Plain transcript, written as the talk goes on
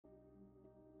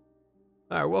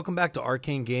All right, welcome back to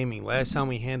Arcane Gaming. Last time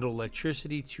we handled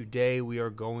electricity. Today we are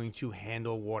going to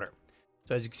handle water.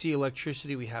 So as you can see,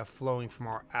 electricity we have flowing from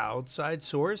our outside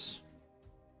source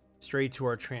straight to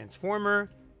our transformer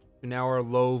to now our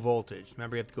low voltage.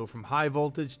 Remember, you have to go from high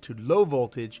voltage to low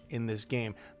voltage in this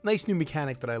game. Nice new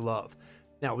mechanic that I love.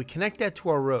 Now we connect that to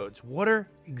our roads. Water,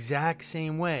 exact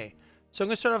same way. So I'm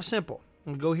going to start off simple.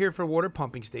 I'm going to go here for a water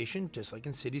pumping station, just like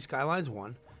in City Skylines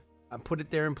 1. And put it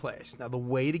there in place. Now the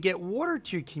way to get water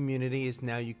to your community is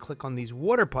now you click on these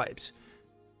water pipes.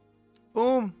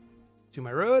 Boom, to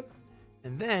my road.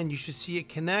 And then you should see it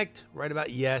connect right about,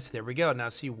 yes, there we go. Now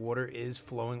see, water is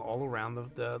flowing all around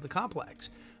the complex.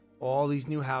 All these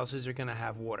new houses are gonna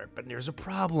have water, but there's a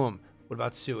problem. What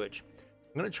about sewage?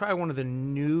 I'm gonna try one of the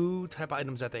new type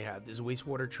items that they have. This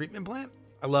wastewater treatment plant.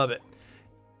 I love it.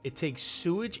 It takes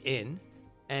sewage in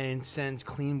and sends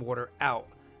clean water out.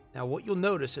 Now what you'll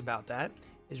notice about that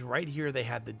is right here they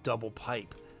have the double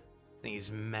pipe. Thing is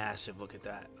massive. Look at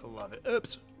that. I love it.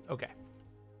 Oops. Okay.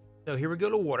 So here we go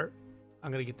to water.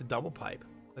 I'm going to get the double pipe.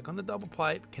 Click on the double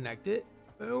pipe, connect it,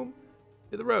 boom,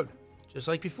 to the road. Just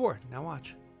like before. Now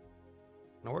watch.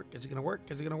 Gonna work? Is it gonna work?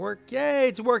 Is it gonna work? Yay,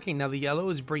 it's working. Now the yellow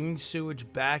is bringing sewage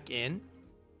back in,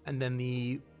 and then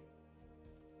the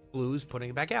blue is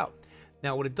putting it back out.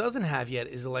 Now what it doesn't have yet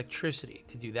is electricity.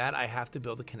 To do that, I have to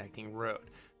build a connecting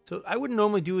road. So I wouldn't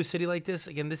normally do a city like this.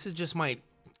 Again, this is just my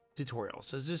tutorial.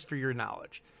 So this is just for your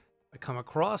knowledge. I come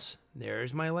across,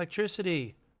 there's my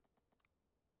electricity.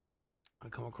 I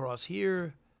come across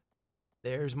here,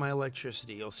 there's my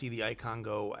electricity. You'll see the icon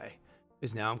go away.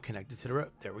 Because now I'm connected to the road.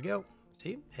 There we go.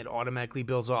 See, it automatically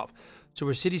builds off. So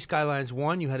where City Skylines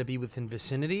 1, you had to be within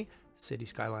vicinity. City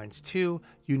Skylines 2,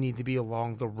 you need to be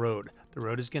along the road. The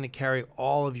road is going to carry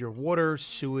all of your water,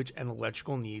 sewage, and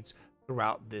electrical needs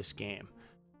throughout this game.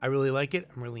 I really like it.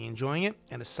 I'm really enjoying it.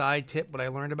 And a side tip, what I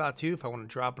learned about too, if I want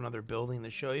to drop another building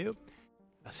to show you,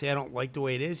 say I don't like the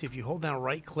way it is, if you hold down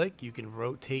right click, you can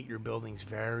rotate your buildings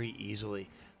very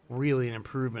easily. Really an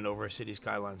improvement over City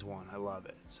Skylines 1. I love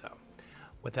it. So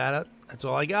with that, that's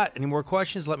all I got. Any more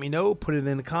questions, let me know. Put it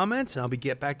in the comments and I'll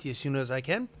get back to you as soon as I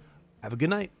can. Have a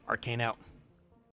good night. Arcane out.